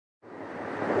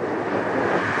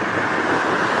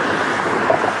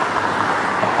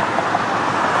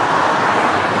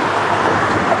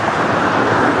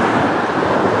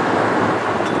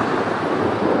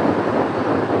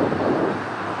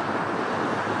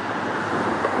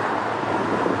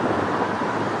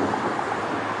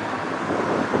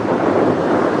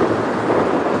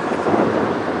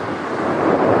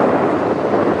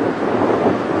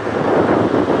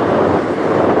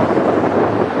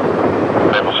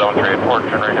7384,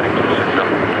 turn right heading 260.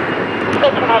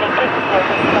 Good, turn heading 260.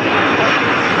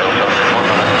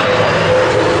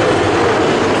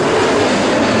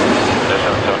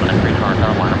 7793, car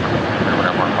tower, line up for me,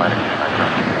 airborne flight exceed 9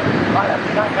 Line up,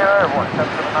 90 airborne,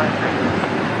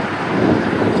 7793.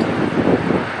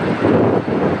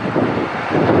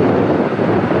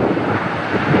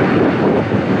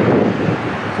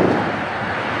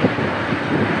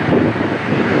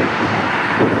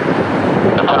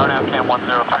 Tower nav cam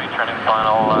 103, trending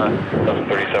final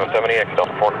 3770, X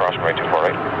Delta 4, cross runway 24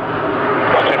 right.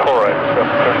 24 right,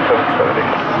 3770.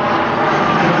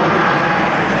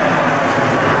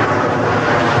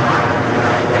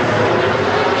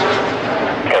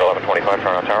 Can 1125,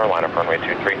 turn on tower, line up runway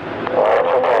 23.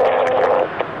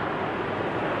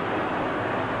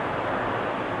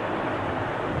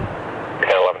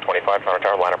 Can 1125, turn on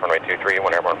tower, line up runway 23,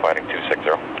 one airborne fighting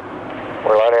 260.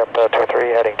 We're lining up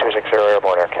 23, heading 260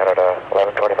 airborne, Air Canada,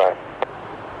 1125.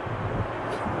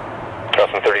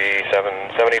 Justin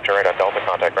 3770, turn right on Delta,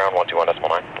 contact ground 121.9.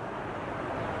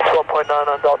 12.9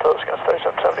 on Delta, it's going to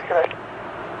 3770, connect.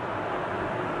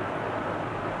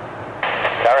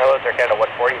 Tower, hello, Air Canada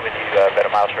 140 with you about a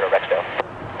mile short of Rexdale.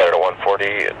 Canada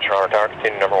 140, Toronto Tower,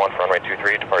 continue number 1 for runway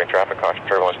 23, departing traffic, caution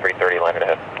turbulence 330, landed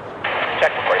ahead.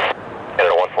 Check before you.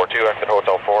 Canada 142, exit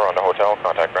Hotel 4 on the hotel,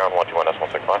 contact ground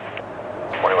 121.65.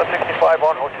 2165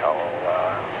 on hotel,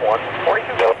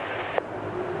 142.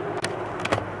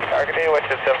 Tower, continue west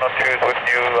to 702 with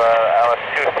you, Alice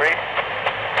 23,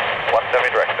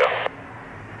 170 direct though.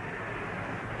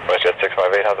 WestJet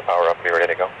 658, how's the power up? Be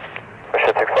ready to go.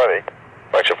 WestJet 658.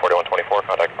 WestJet 4124,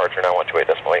 contact departure now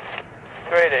 128.8.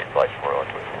 288, flight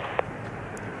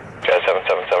 4124. Jazz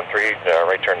 7773,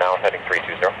 right turn now, heading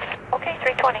 320. Okay,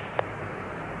 320.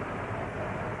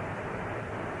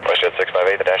 WestJet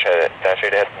 658, the dash 8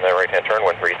 ahead from the right hand turn,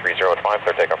 wind 330 at 5,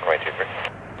 clear takeoff runway 23.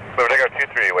 Move takeoff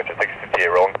 23, WestJet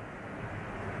 658, rolling.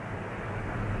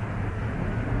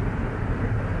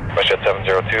 WestJet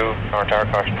 702, Tower Tower,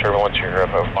 caution turbulence, you're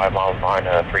about 5 miles behind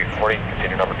 340,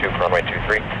 continue number 2 for runway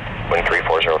 23, wind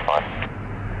 340 at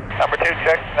 5. Number 2,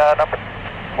 check number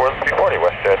 4340,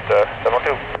 WestJet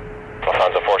 702.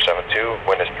 Lufthansa 472,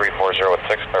 wind is 340 at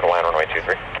 6, clear to land runway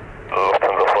 23.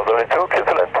 Lufthansa 472, clear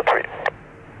to land for 3.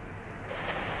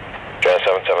 Jazz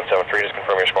 7773, just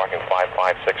confirm you're squawking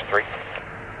 5563.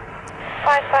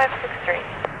 5563.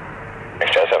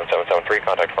 Thanks, Jazz 7773,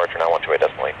 contact departure now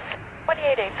 128.8.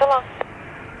 188, so long.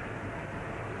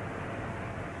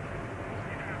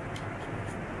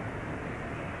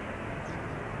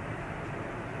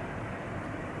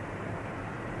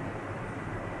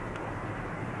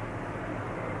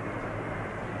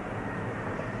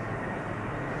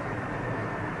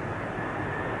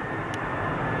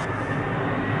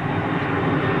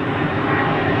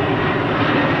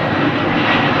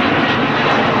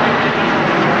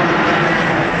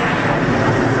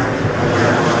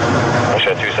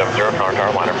 WestJet 270, Tower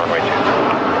Tower, line up runway 2.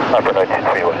 Runway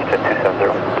 23, WestJet 270.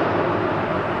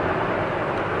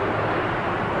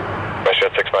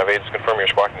 WestJet 658, just confirm you're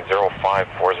squawking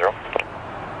 0540.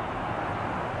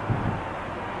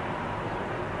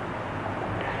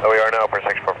 We are now for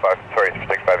 645, sorry,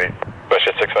 658.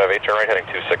 WestJet 658, turn right heading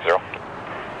 260.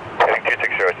 Heading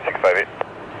 260 to 658.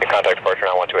 And contact departure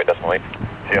now 128.8.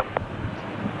 See ya.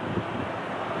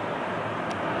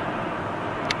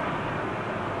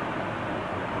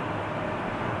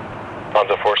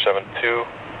 Lufthansa 472, do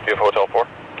you have Hotel 4?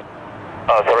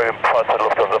 Sorry,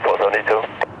 Lufthansa 472.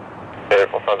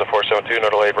 Lufthansa 472,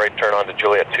 no delayed right turn on to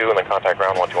Juliet 2 and then contact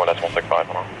ground 121.65.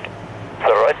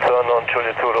 The right turn on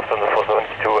Juliet 2, Lufthansa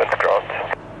 472 and ground.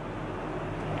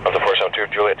 Lufthansa 472,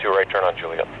 Juliet 2, right turn on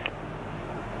Juliet.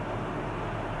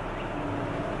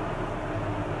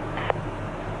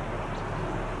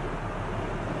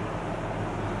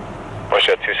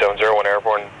 WestJet 270, one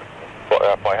airborne,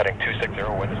 fly heading 260,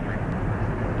 wind is 3.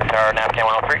 Tower, nav cam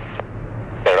 103.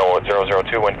 Canada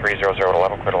 002, wind 300 at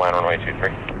 11, clear to land runway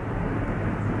 23.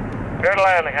 Clear to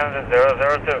land, Canada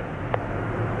 002.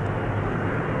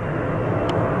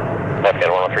 Nav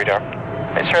Canada 103, Tower.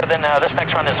 Hey, sir, then this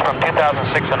next run is from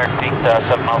 2,600 feet,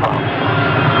 7 miles an hour.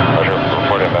 Roger,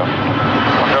 report inbound.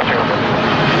 103.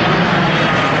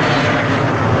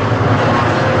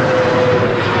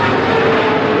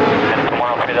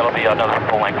 That'll be another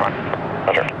full length run.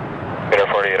 Roger. Meter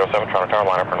 4807, Toronto Tower,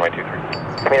 line up runway 23.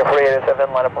 Meter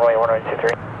 4807, line up runway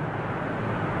 1923.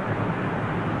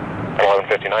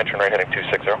 1159, turn right heading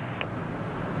 260.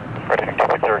 Right heading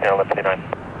 260, again 1159.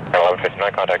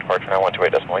 1159, contact departure now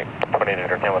 128.8.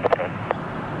 28, again 1159.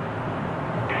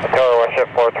 Tower,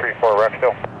 WestJet 434,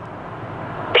 Rexdale.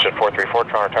 Mission 434,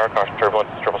 Toronto Tower, caution turbulence,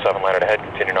 777 landed ahead,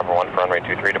 continue number 1 for runway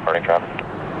 23, departing traffic.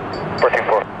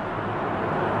 434.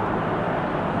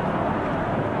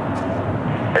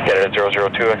 Air Canada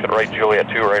 002, exit right, Juliet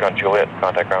 2, right on Juliet,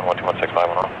 contact ground 12165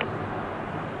 on off.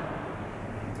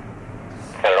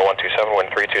 Canada 127, wind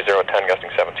 320, 10,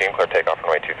 gusting 17, clear takeoff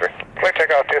runway 23. Clear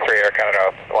takeoff 23, Air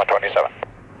Canada 127.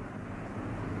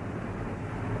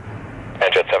 And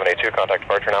Jet 782, contact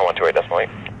departure now, 128.8.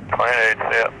 28,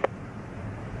 yeah.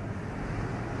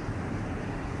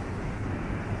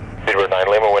 Speedbird 9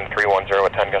 Lima, wind 310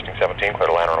 at 10, gusting 17, clear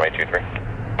to land runway 23.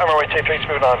 Runway 23,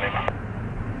 smooth on Lima.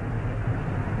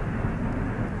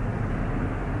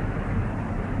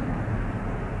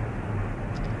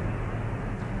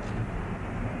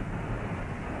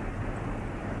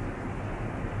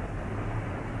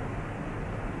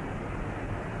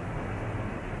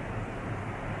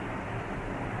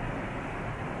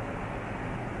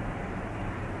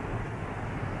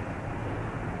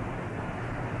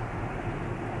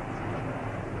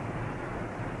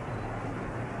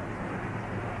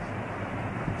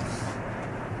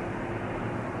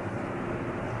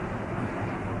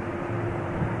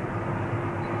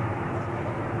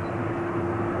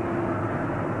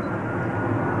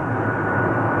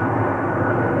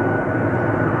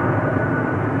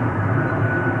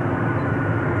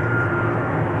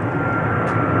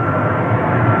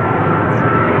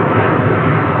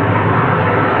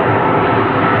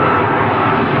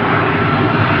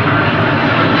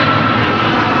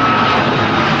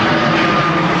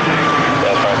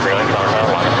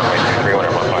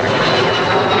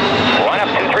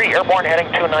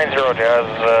 Heading 290, Jazz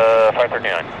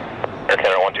 539. Air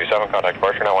Canada 127, contact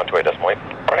departure now, 128.8.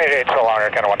 188, so long,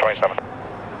 Air Canada 127.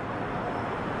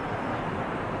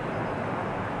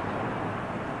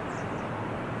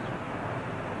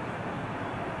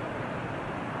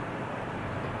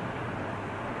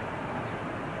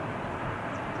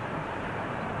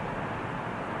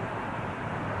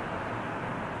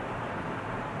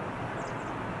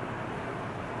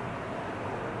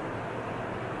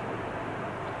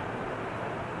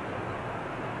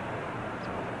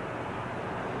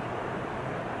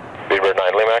 Speedbird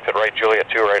 9 Lima, exit right, Juliet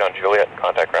 2, right on Juliet,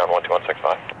 contact ground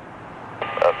 12165.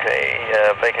 Okay,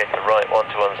 vacate to right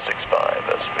 12165,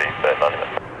 that's Speedbird 9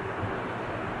 Lima.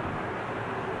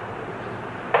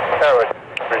 Tower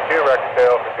 32,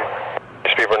 Rexdale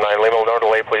 53. Speedbird 9 Lima, no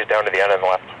delay, please down to the end and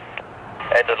left.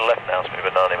 End to the left now,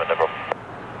 Speedbird 9 Lima, no problem.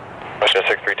 Mission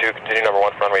 632, continue number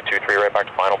 1 for runway 23, right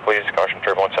back to final, please. Caution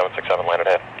turbulence 767,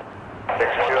 landed ahead.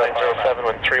 62907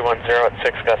 with 310 at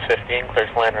 6 gust 15,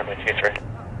 clears land runway 23.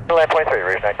 Land 23,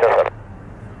 reach 927.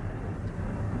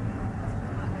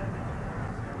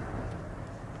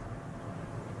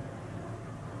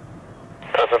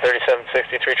 Delta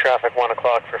 3763, traffic 1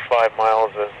 o'clock for 5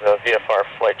 miles is VFR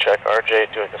flight check.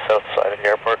 RJ doing the south side of the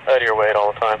airport. Out of your way at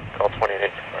all the time. Call 28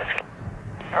 for departure.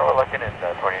 We're looking at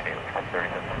 28,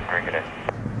 37, good day.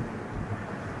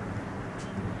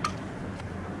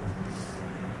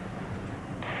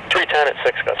 310 at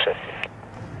 6 gust 15.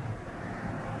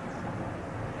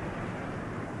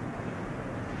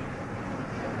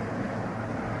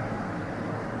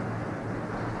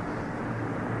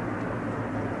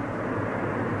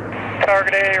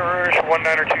 Target A, Rouge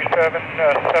 1927,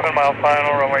 7 mile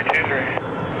final, runway 23.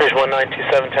 Rouge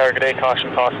 1927, target A,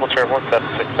 caution possible, turbulence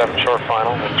 767, short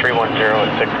final, with 310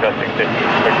 at 6 gusting 15,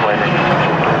 quick landing.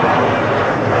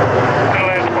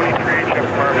 Land 23, check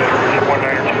mark, Rouge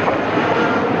 1927.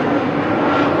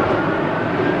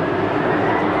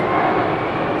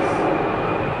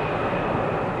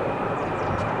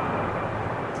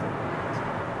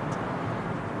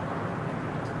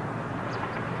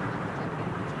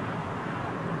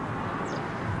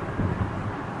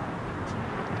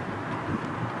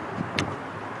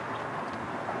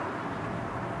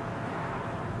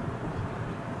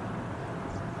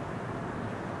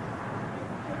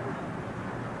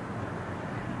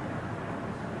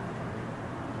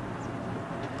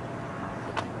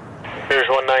 Rouge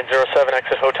 1907,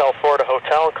 exit Hotel 4 to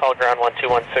Hotel, call ground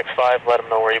 12165, let them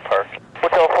know where you park.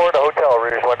 Hotel 4 to Hotel,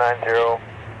 Rouge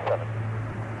 1907.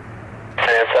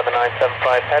 And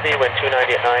 7975 heavy, wind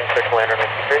 290 at 9, clear to land runway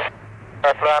 23.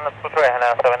 Plan, let's put 7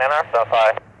 in our stuff,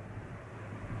 high.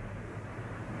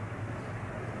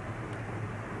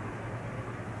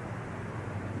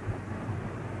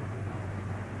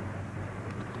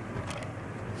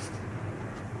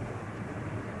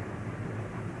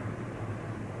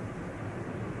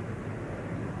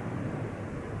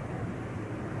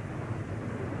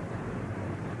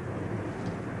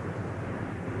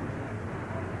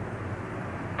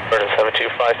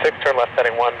 7256, turn left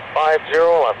heading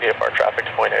 150, on VFR traffic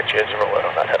to point HA 0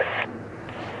 on that heading.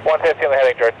 150 on the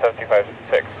heading, George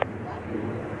 7256.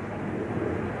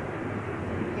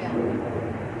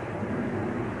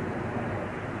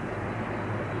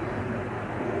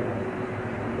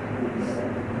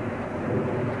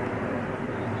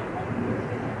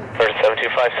 First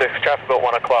 7256, traffic about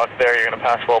 1 o'clock there, you're going to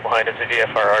pass well behind as a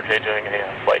VFR RJ doing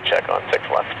a flight check on 6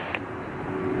 left.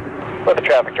 With the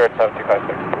traffic, George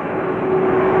 7256.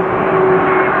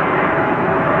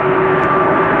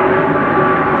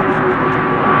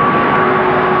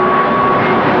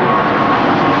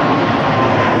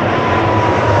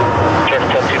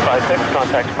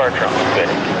 Contact departure on the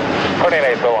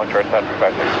 28 so long, George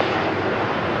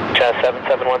 7256. Chaz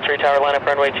 7713, tower line up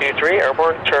runway 23,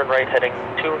 airborne, turn right heading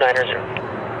 290.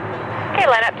 Okay,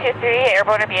 line up 23,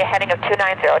 airborne will be a heading of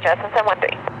 290, Jazz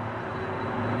 713.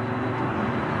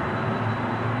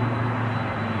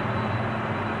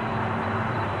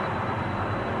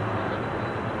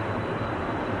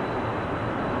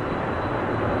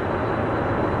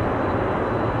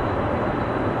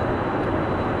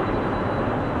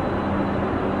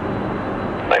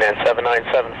 Line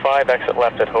 7975, exit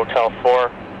left at Hotel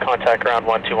 4, contact ground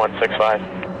 12165.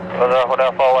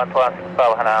 Hotel 4,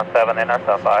 12165, 7 in or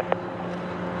 75.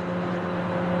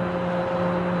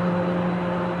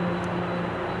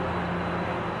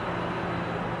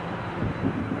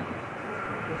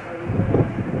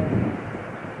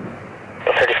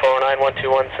 So 3409,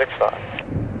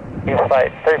 12165. East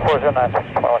flight 3409,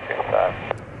 12165.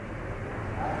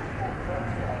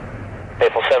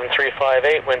 Maple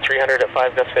 7358, wind 300 at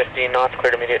 5 gust 15 knots,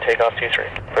 cleared immediate takeoff 23.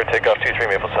 Clear takeoff 23,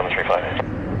 Maple 7358.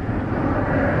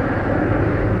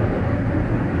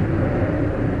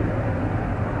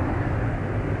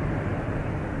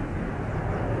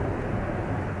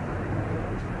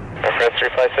 Reference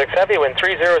 356 heavy, wind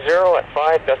 300 at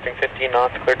 5, gusting 15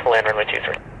 knots, cleared to land runway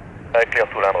 23. Clear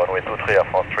to land runway 23, Air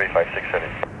France 356 heavy.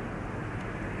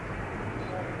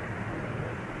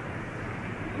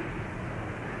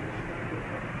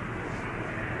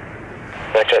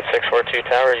 Jet 642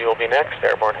 tower, you will be next.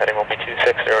 Airborne heading will be 260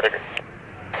 degrees.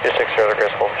 260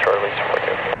 degrees, hold Charlie 42.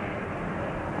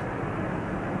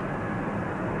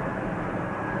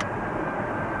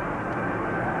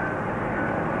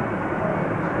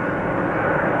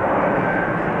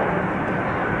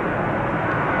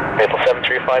 Maple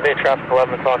 7358, traffic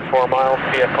 11 o'clock, 4 miles.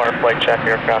 VFR flight check,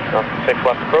 aircraft on 6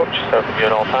 left approach, south of you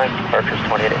at all times. Departures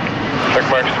 28. Check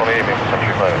marks 28, Maple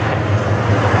 7358.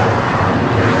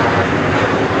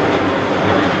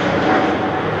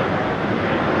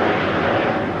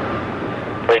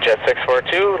 Jet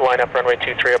 642, line up runway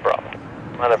 23 at Bravo.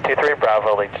 Line up 23,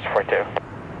 Bravo, lead 42.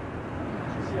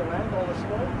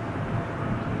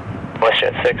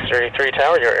 Westjet 633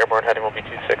 tower, your airborne heading will be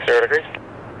 260 degrees.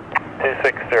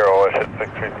 260, Westjet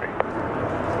 633.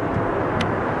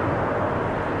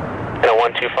 And a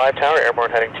 125 tower,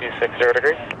 airborne heading 260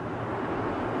 degrees.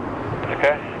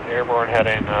 Okay, airborne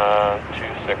heading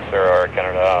 260,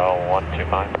 Canada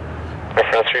 125.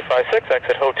 Reference 356,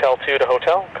 exit Hotel 2 to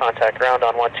Hotel, contact ground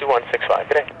on 12165,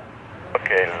 good day.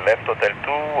 Okay, left Hotel 2,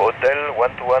 Hotel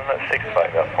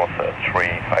 12165, Air France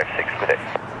 356, good day.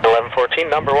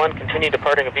 1114, number 1, continue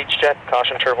departing of each jet,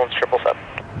 caution turbulence 777.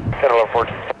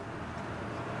 1114.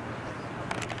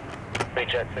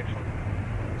 Jet 6.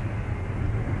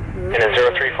 In a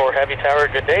 034 heavy tower,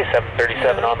 good day,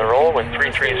 737 on the roll, wind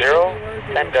 330,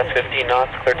 10 gust 15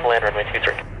 knots, clear to land runway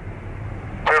 23.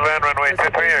 Clear land runway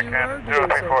 23, I can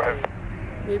 034 heavy.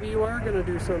 Maybe you are going to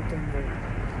do something there.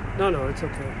 No, it's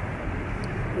okay.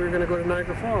 We're going to go to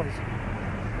Niagara Falls.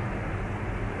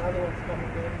 Another one's coming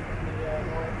in from the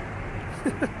north.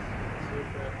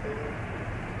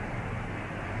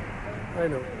 I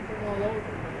know.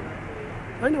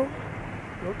 I know.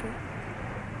 Okay.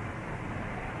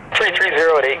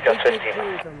 330 at 8 gust 15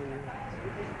 knots.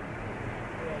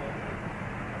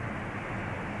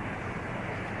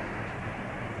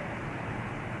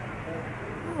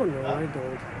 Oh no, I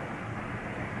don't.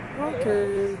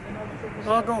 Okay.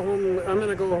 I'll go home. I'm going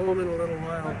to go home in a little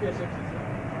while. I'm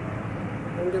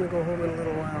going to go home in a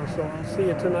little while, so I'll see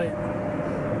you tonight.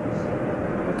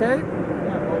 Okay?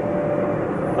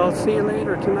 I'll see you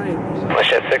later tonight.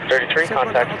 Westjet 633,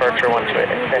 contact departure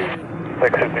 128.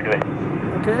 663.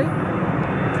 Okay?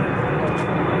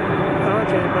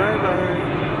 Okay, bye-bye.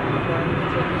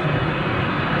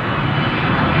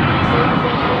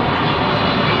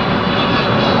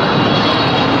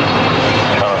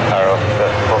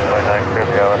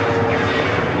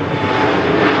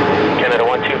 Canada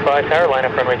 125 tower, line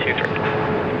up runway 23.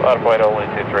 Line up only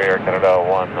 23, Air Canada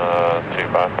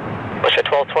 125. Bush at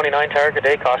 1229 tower, good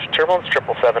day, caution turbulence,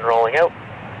 777 rolling out.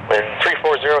 Wind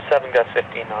 3407, gust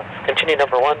 15 knots. Continue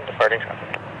number 1, departing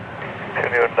traffic.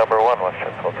 Continue number 1, Western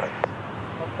Colton.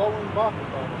 I'm going back.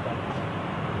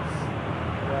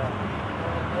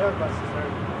 Yeah. Airbus is very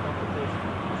competition.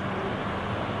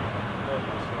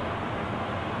 Airbus.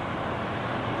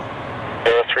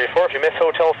 034, if you miss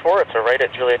Hotel 4, it's a right at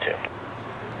Julia 2.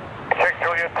 Check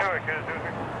Julia 2, I can do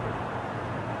it.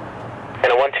 And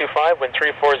a 125, wind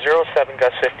 3407,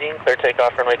 gust 15, clear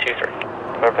takeoff runway 23.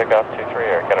 Clear takeoff 23,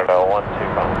 Air Canada 12.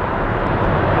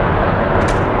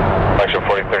 Flagship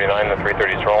 4039, the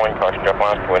 330 is rolling, caution jet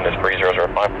blast, wind is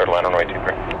 3005, clear to land on runway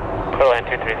 23. Clear land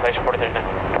 23, flagship 4039.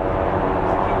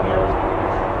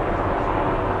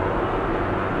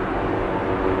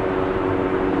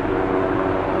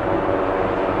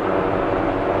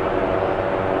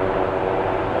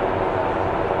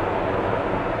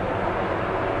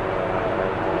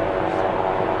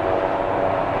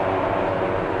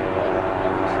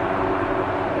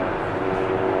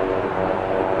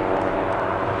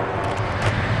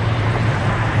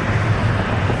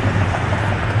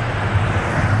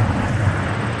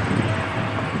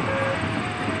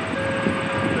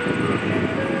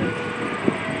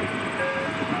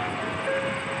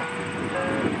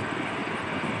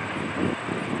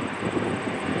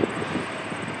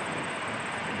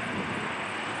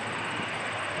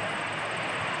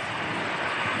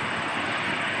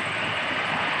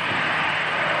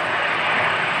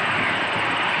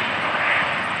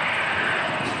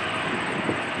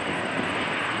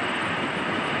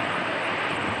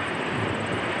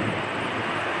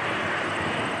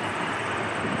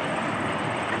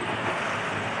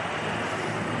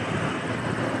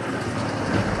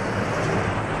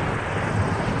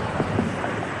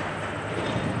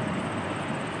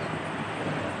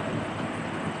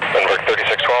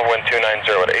 Wind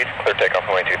 290 at 8, clear takeoff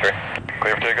runway 23.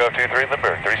 Clear for takeoff 23,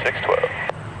 Lindbergh, 3612.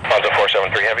 Onto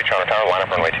 473 Heavy, Toronto Tower, line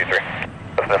up runway 23.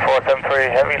 The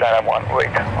 473 Heavy, line up 1, wait,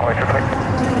 runway 23.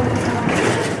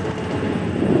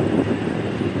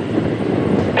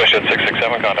 Westjet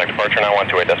 667, contact departure now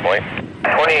 128.8.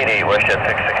 2880, Westjet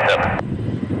 667.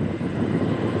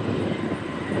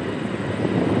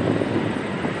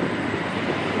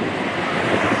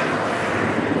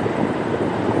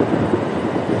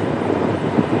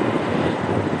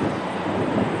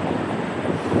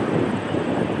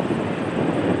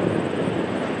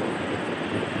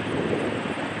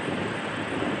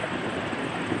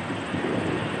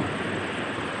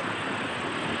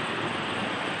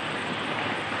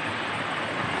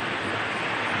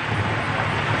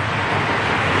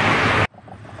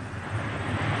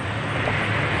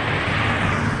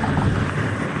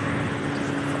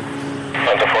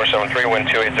 Onto 473, wind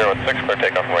 280 at 6, clear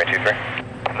takeoff runway 23.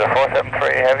 The 473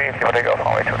 Heavy, if you want to take off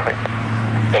runway 23.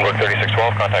 Lindbergh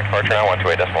 3612, contact departure now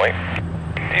 128.8.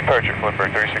 Departure,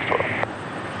 Lindbergh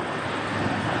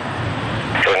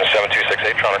 3612. Jordan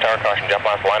 7268, Toronto Tower, caution jet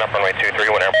blast, line up runway 23,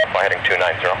 when airborne, fly heading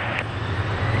 290.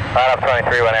 Line up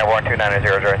 23, when airborne 290,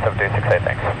 7268,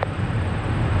 thanks.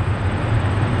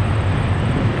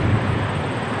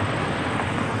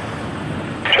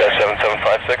 Jet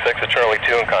 7756, exit Charlie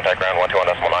 2, and contact ground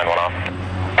 121.91 off.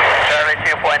 Charlie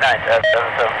 2.9,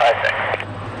 7756.